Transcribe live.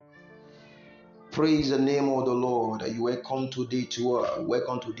Praise the name of the Lord. You welcome to day 12.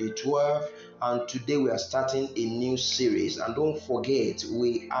 Welcome to day 12. And today we are starting a new series. And don't forget,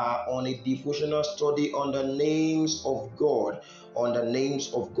 we are on a devotional study on the names of God. On the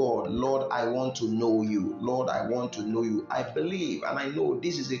names of God. Lord, I want to know you. Lord, I want to know you. I believe and I know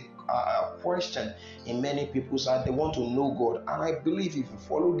this is a question in many people's heart. They want to know God. And I believe if you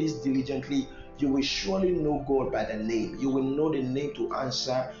follow this diligently, you will surely know God by the name. You will know the name to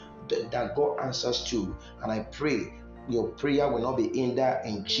answer that God answers to. And I pray your prayer will not be hindered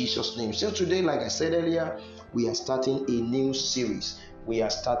in Jesus' name. So today, like I said earlier, we are starting a new series. And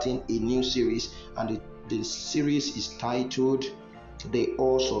the series is titled The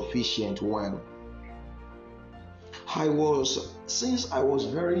All-Sufficient One. Since I was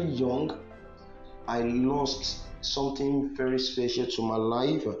very young, I lost something very special to my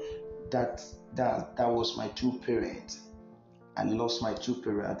life. That was my two parents. I lost my two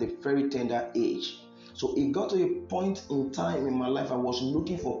parents at a very tender age. So it got to a point in time in my life I was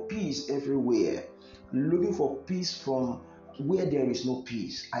looking for peace everywhere, looking for peace from where there is no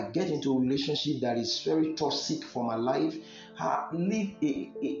peace. I get into a relationship that is very toxic for my life. I leave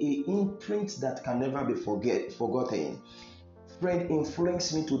a imprint that can never be forgotten. Friend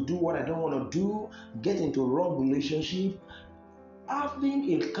influenced me to do what I don't want to do, get into wrong relationship,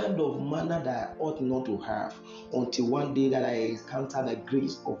 having a kind of manner that I ought not to have, until one day that I encountered the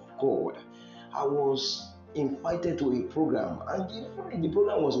grace of God. I was invited to a program, and the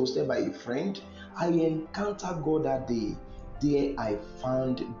program was hosted by a friend. I encountered God that day. There I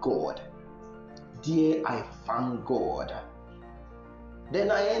found God. Then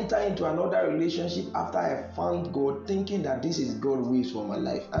I enter into another relationship after I found God, thinking that this is God's ways for my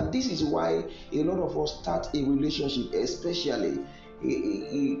life. And this is why a lot of us start a relationship, especially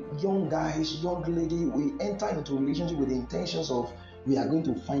a young guys, young lady. We enter into a relationship with the intentions of we are going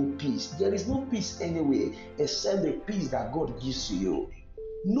to find peace. There is no peace anywhere except the peace that God gives to you.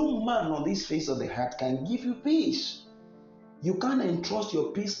 No man on this face of the earth can give you peace. You can't entrust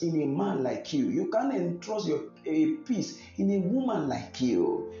your peace in a man like you. You can't entrust your peace in a woman like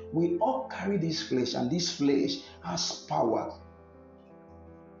you. We all carry this flesh, and this flesh has power.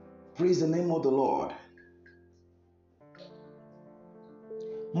 Praise the name of the Lord.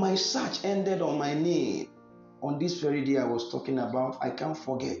 My search ended on my knee. On this very day I was talking about, I can't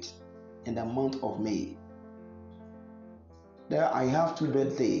forget, in the month of May. There I have two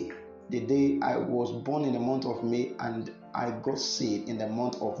birthdays. The day I was born in the month of May, and I got saved in the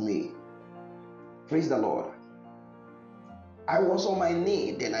month of May. Praise the Lord. I was on my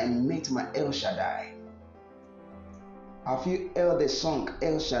knee, then I met my El Shaddai. Have you heard the song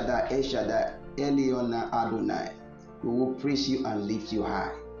El Shaddai, El Shaddai, Eliona Adonai? We will praise you and lift you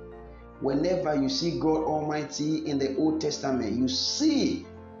high. Whenever you see God Almighty in the Old Testament, you see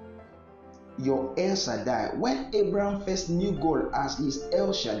your El Shaddai. When Abraham first knew God as his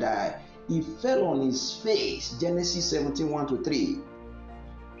El Shaddai, he fell on his face. Genesis 17:1-3.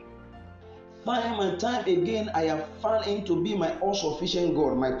 Time and time again, I have found him to be my all-sufficient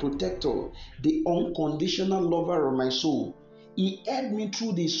God, my protector, the unconditional lover of my soul. He helped me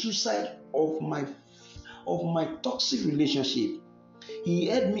through the suicide of my toxic relationship. He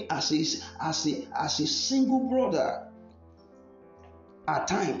helped me as a single brother. At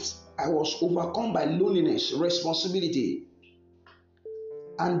times, I was overcome by loneliness, responsibility,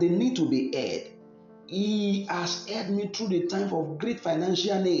 and the need to be heard. He has helped me through the time of great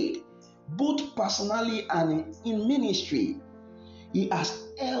financial need, both personally and in ministry. He has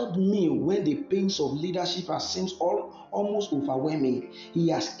helped me when the pains of leadership has seemed almost overwhelming. He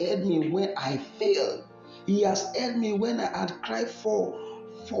has helped me when I failed. He has helped me when I had cried for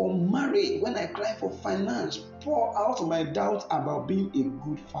marriage, when I cried for finance, pour out my doubt about being a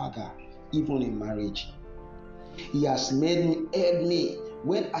good father, even in marriage. He has helped me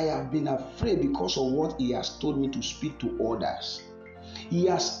when I have been afraid because of what he has told me to speak to others. He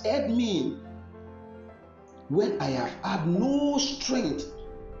has helped me when I have had no strength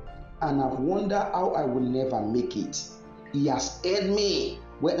and have wondered how I will never make it. He has helped me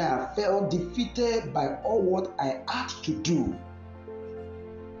when I have felt defeated by all what I had to do.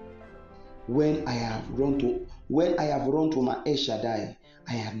 When I have run to my El Shaddai,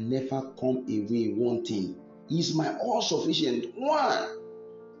 I have never come away wanting. He is my all-sufficient one.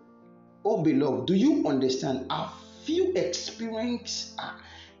 Oh beloved, do you understand? Have you experienced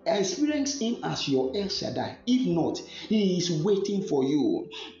him as your El Shaddai? If not, he is waiting for you.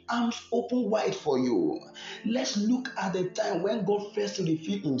 Arms open wide for you. Let's look at the time when God first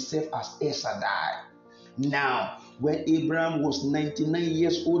revealed himself as El Shaddai. Now, When Abraham was 99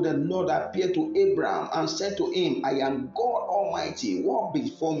 years old, the Lord appeared to Abraham and said to him, I am God Almighty. Walk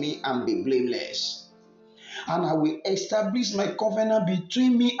before me and be blameless. And I will establish my covenant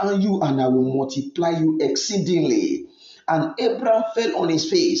between me and you, and I will multiply you exceedingly. And Abraham fell on his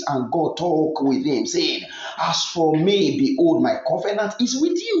face, and God talked with him, saying, As for me, behold, my covenant is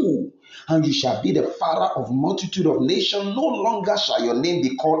with you, and you shall be the father of multitude of nations. No longer shall your name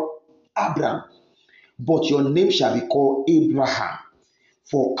be called Abram, but your name shall be called Abraham.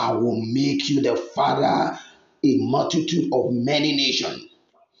 For I will make you the father a multitude of many nations,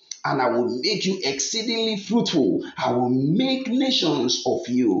 and I will make you exceedingly fruitful. I will make nations of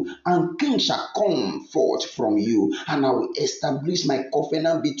you, and kings shall come forth from you. And I will establish my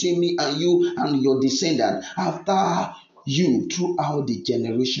covenant between me and you and your descendant after you throughout the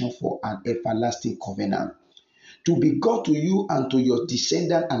generation for an everlasting covenant, to be God to you and to your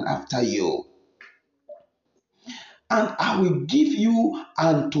descendant and after you. And I will give you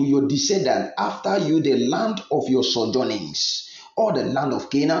and to your descendant after you the land of your sojournings, or the land of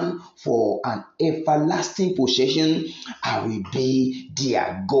Canaan, for an everlasting possession. I will be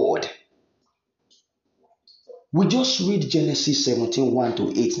their God. We just read Genesis 17, 1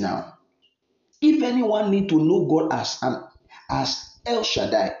 to 8 now. If anyone need to know God as El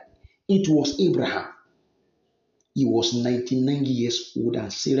Shaddai, it was Abraham. He was 99 years old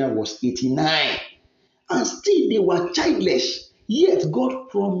and Sarah was 89. And still they were childless. Yet God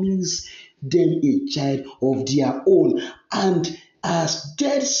promised them a child of their own. And as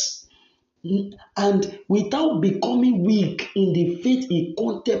deaths, and without becoming weak in the faith, he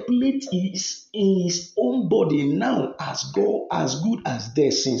contemplates in his own body now as God, as good as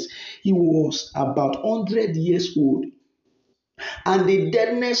dead, since he was about 100 years old. And the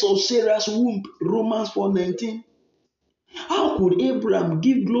deadness of Sarah's womb, Romans 4:19. How could Abraham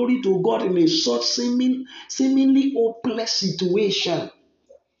give glory to God in a such seemingly hopeless situation?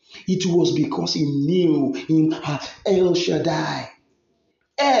 It was because he knew him as El Shaddai.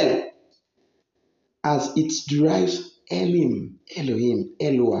 El, as it derives Elim, Elohim,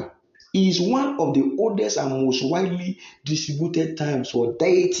 Eloah, is one of the oldest and most widely distributed terms for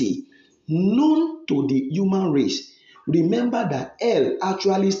deity known to the human race. Remember that El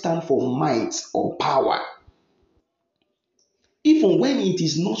actually stands for might or power. Even when it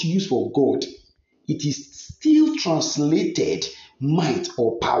is not used for God, it is still translated might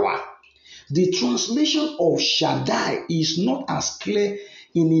or power. The translation of Shaddai is not as clear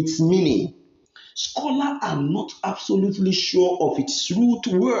in its meaning. Scholars are not absolutely sure of its root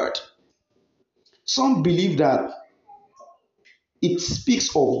word. Some believe that it speaks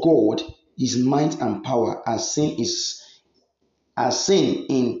of God, his might and power, as seen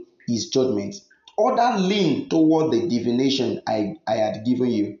in his judgment. Others lean toward the divination I had given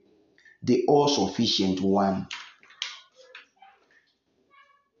you, the all-sufficient one.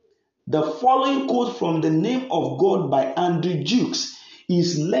 The following quote from The Name of God by Andrew Jukes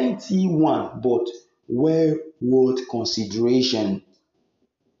is lengthy one, but well worth consideration.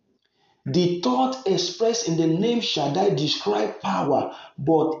 The thought expressed in the name Shaddai describes power,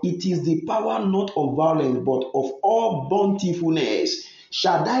 but it is the power not of violence, but of all bountifulness.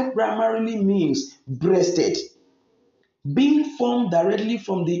 Shaddai primarily means breasted, being formed directly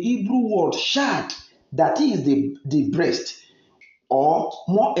from the Hebrew word shad, that is the breast, or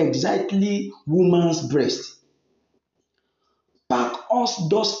more exactly, woman's breast. Parkhurst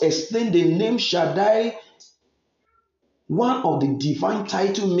thus explained the name Shaddai, one of the divine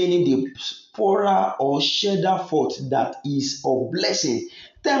titles meaning the pourer or shedder forth, that is of blessing,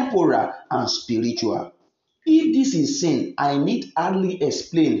 temporal and spiritual. If this is sin, I need hardly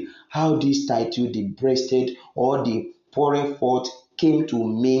explain how this title, the breasted or the poured forth, came to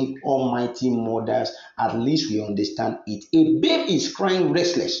mean almighty mothers. At least we understand it. A babe is crying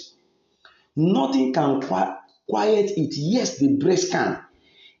restless. Nothing can quiet it. Yes, the breast can.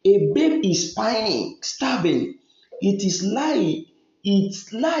 A babe is pining, starving. Its life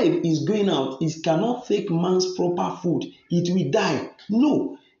is going out. It cannot take man's proper food. It will die.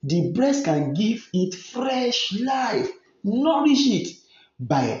 No, the breast can give it fresh life, nourish it.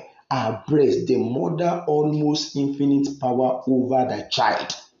 By our breast, the mother almost infinite power over the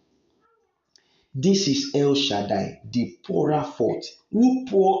child. This is El Shaddai, the pourer forth, who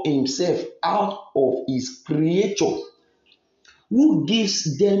pour himself out of his creature, who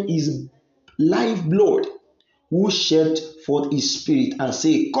gives them his lifeblood, who shed forth his spirit and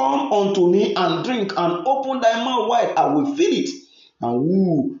say, Come unto me and drink, and open thy mouth wide, I will fill it, and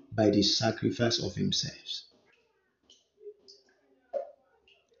who by the sacrifice of himself.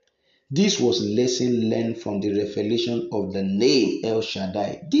 This was lesson learned from the revelation of the name El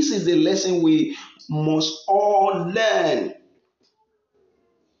Shaddai. This is the lesson we must all learn.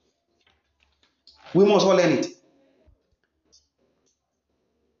 We must all learn it.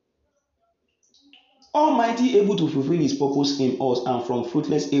 Almighty able to fulfill his purpose in us and from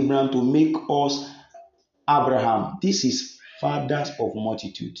fruitless Abraham to make us Abraham. This is fathers of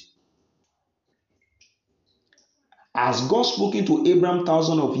multitude. As God spoken to Abraham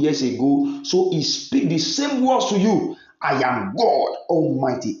thousands of years ago, so he speak the same words to you. I am God,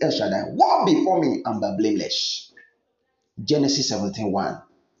 Almighty El Shaddai. Walk before me and be blameless. Genesis 17:1.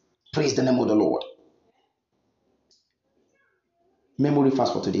 Praise the name of the Lord. Memory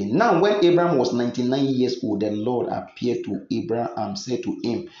fast for today. Now, when Abraham was 99 years old, the Lord appeared to Abraham and said to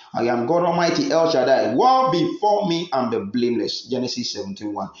him, I am God Almighty El Shaddai. Walk before me and be blameless. Genesis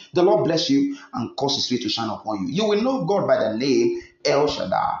 17:1. The Lord bless you and cause his face to shine upon you. You will know God by the name El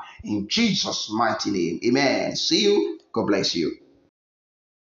Shaddai. In Jesus' mighty name. Amen. See you. God bless you.